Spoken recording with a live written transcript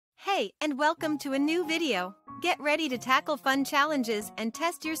Hi, and welcome to a new video. Get ready to tackle fun challenges and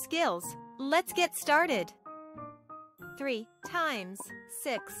test your skills. Let's get started. 3 times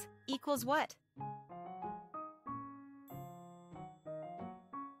 6 equals what?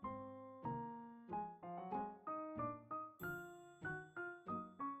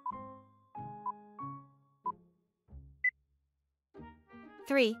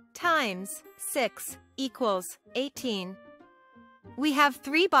 Three times 6 equals 18. We have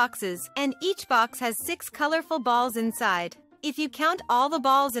 3 boxes, and each box has 6 colorful balls inside. If you count all the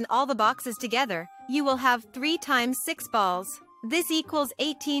balls in all the boxes together, you will have 3 times 6 balls. This equals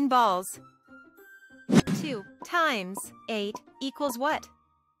 18 balls. 2 times 8 equals what?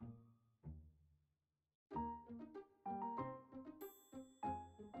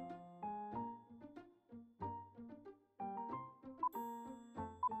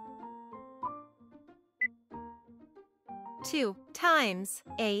 Two times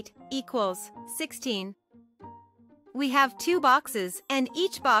 8 equals 16. We have 2 boxes, and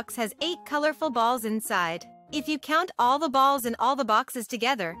each box has 8 colorful balls inside. If you count all the balls in all the boxes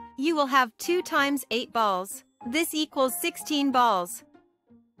together, you will have 2 times 8 balls. This equals 16 balls.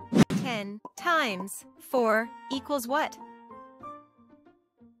 10 times 4 equals what?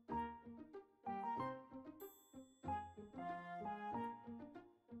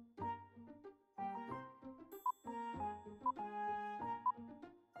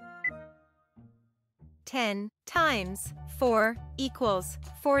 Ten times 4 equals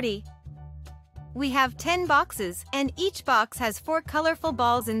 40. We have 10 boxes, and each box has 4 colorful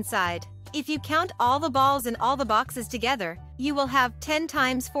balls inside. If you count all the balls in all the boxes together, you will have 10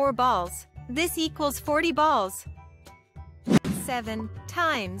 times 4 balls. This equals 40 balls. 7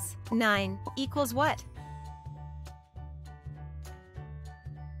 times 9 equals what?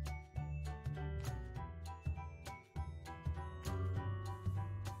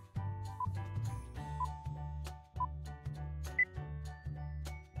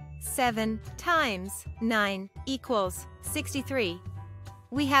 Seven times 9 equals 63.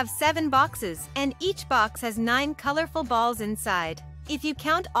 We have 7 boxes, and each box has 9 colorful balls inside. If you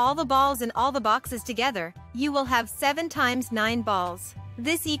count all the balls in all the boxes together, you will have 7 times 9 balls.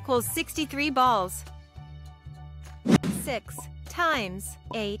 This equals 63 balls. 6 times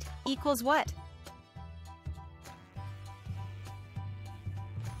 8 equals what?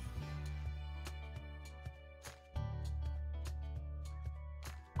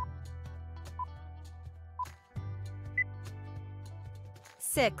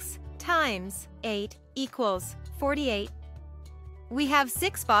 Six times 8 equals 48. We have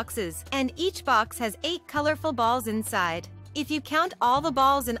 6 boxes, and each box has 8 colorful balls inside. If you count all the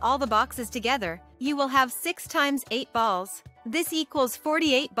balls in all the boxes together, you will have 6 times 8 balls. This equals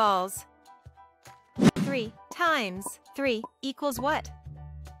 48 balls. 3 times 3 equals what?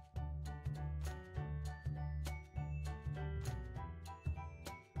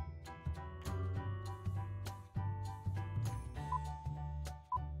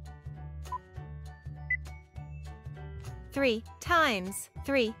 Three times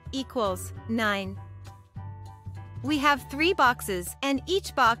 3 equals 9. We have 3 boxes, and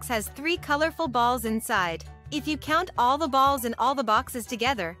each box has 3 colorful balls inside. If you count all the balls in all the boxes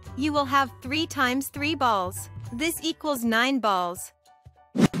together, you will have 3 times 3 balls. This equals 9 balls.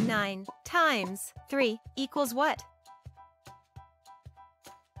 9 times 3 equals what?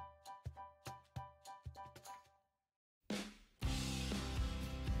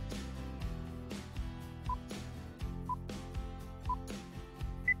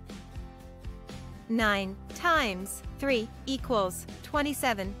 Nine times 3 equals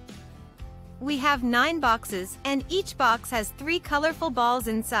 27. We have 9 boxes, and each box has 3 colorful balls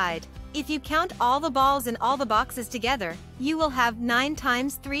inside. If you count all the balls in all the boxes together, you will have 9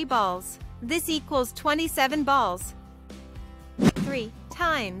 times 3 balls. This equals 27 balls. 3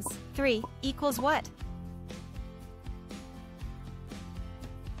 times 3 equals what?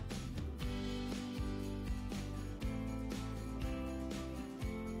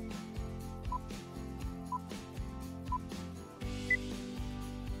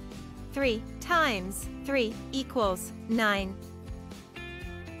 Three times 3 equals 9.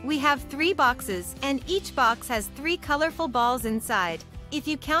 We have 3 boxes, and each box has 3 colorful balls inside. If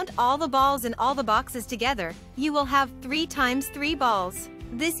you count all the balls in all the boxes together, you will have 3 times 3 balls.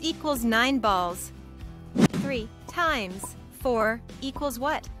 This equals 9 balls. 3 times 4 equals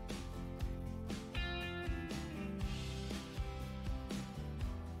what?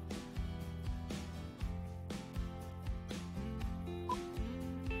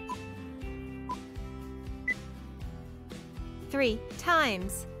 Three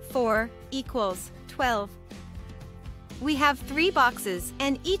times 4 equals 12. We have 3 boxes,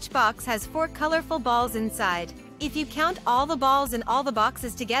 and each box has 4 colorful balls inside. If you count all the balls in all the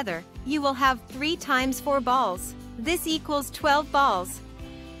boxes together, you will have 3 times 4 balls. This equals 12 balls.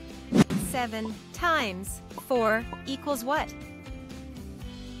 7 times 4 equals what?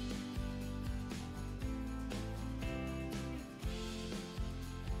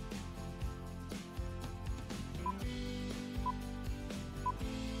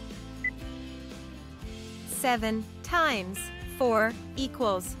 Seven times 4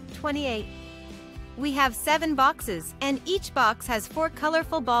 equals 28. We have 7 boxes, and each box has 4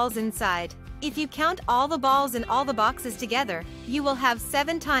 colorful balls inside. If you count all the balls in all the boxes together, you will have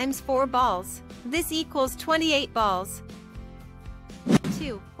 7 times 4 balls. This equals 28 balls.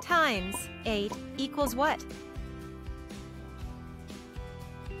 2 times 8 equals what?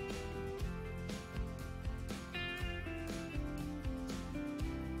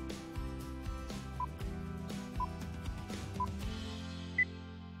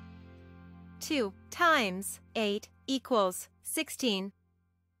 Two times 8 equals 16.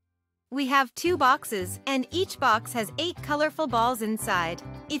 We have 2 boxes, and each box has 8 colorful balls inside.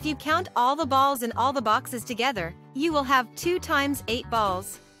 If you count all the balls in all the boxes together, you will have 2 times 8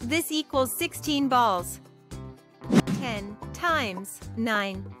 balls. This equals 16 balls. 10 times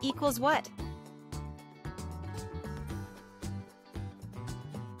 9 equals what?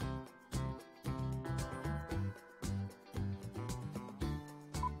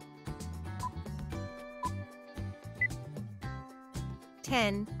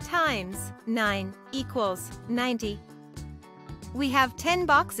 Ten times 9 equals 90. We have 10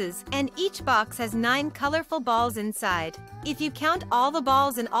 boxes, and each box has 9 colorful balls inside. If you count all the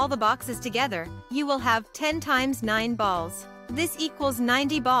balls in all the boxes together, you will have 10 times 9 balls. This equals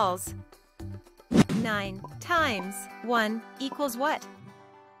 90 balls. 9 times 1 equals what?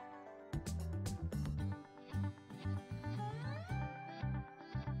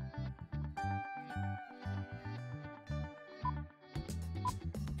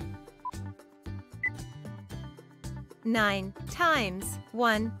 Nine times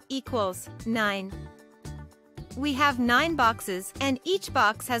 1 equals 9. We have 9 boxes, and each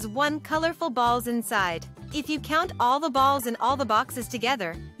box has 1 colorful balls inside. If you count all the balls in all the boxes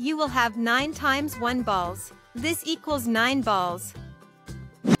together, you will have 9 times 1 balls. This equals 9 balls.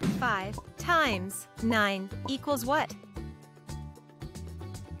 5 times 9 equals what?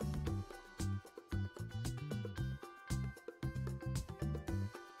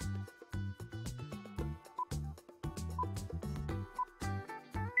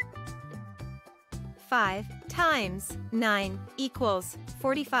 Five times 9 equals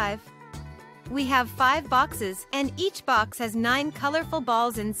 45. We have 5 boxes, and each box has 9 colorful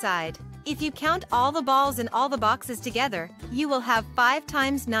balls inside. If you count all the balls in all the boxes together, you will have 5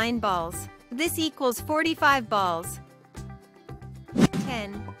 times 9 balls. This equals 45 balls.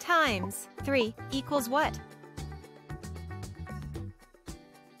 10 times 3 equals what?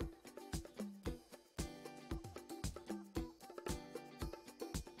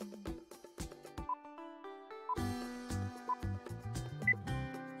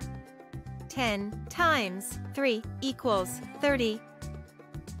 Ten times 3 equals 30.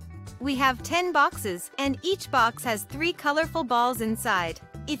 We have 10 boxes, and each box has 3 colorful balls inside.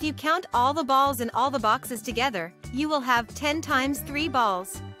 If you count all the balls in all the boxes together, you will have 10 times 3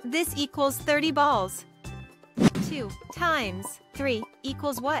 balls. This equals 30 balls. 2 times 3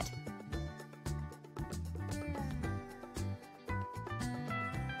 equals what?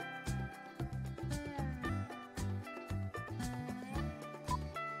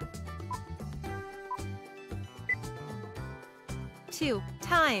 Two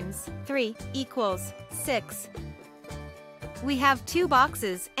times 3 equals 6. We have 2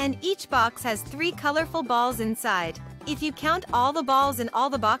 boxes, and each box has 3 colorful balls inside. If you count all the balls in all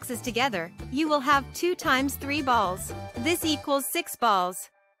the boxes together, you will have 2 times 3 balls. This equals 6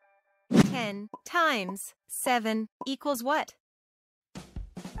 balls. 10 times 7 equals what?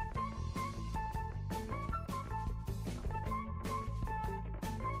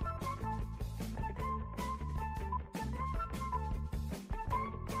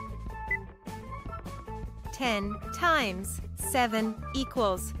 Ten times 7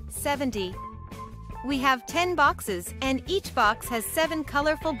 equals 70. We have 10 boxes, and each box has 7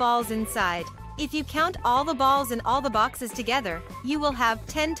 colorful balls inside. If you count all the balls in all the boxes together, you will have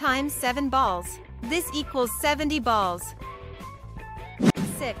 10 times 7 balls. This equals 70 balls.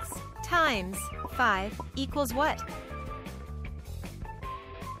 6 times 5 equals what?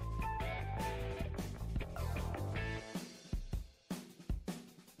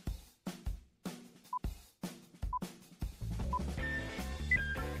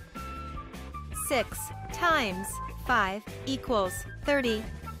 Six times 5 equals 30.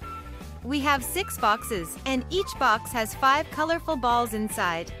 We have 6 boxes, and each box has 5 colorful balls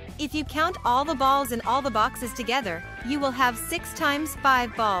inside. If you count all the balls in all the boxes together, you will have 6 times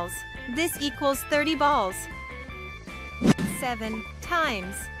 5 balls. This equals 30 balls. 7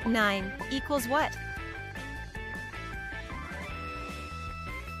 times 9 equals what?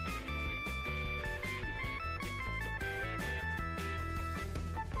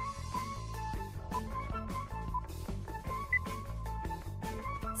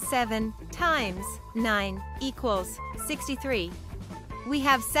 Seven times 9 equals 63. We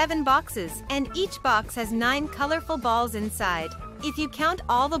have 7 boxes, and each box has 9 colorful balls inside. If you count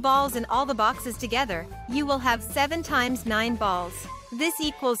all the balls in all the boxes together, you will have 7 times 9 balls. This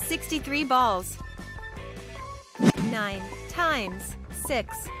equals 63 balls. 9 times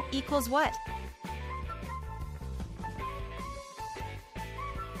 6 equals what?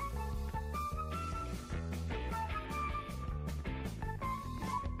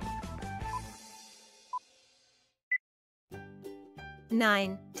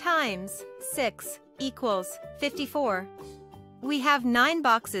 Nine times 6 equals 54. We have 9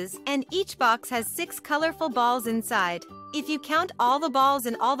 boxes, and each box has 6 colorful balls inside. If you count all the balls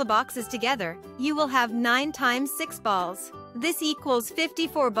in all the boxes together, you will have 9 times 6 balls. This equals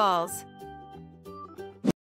 54 balls.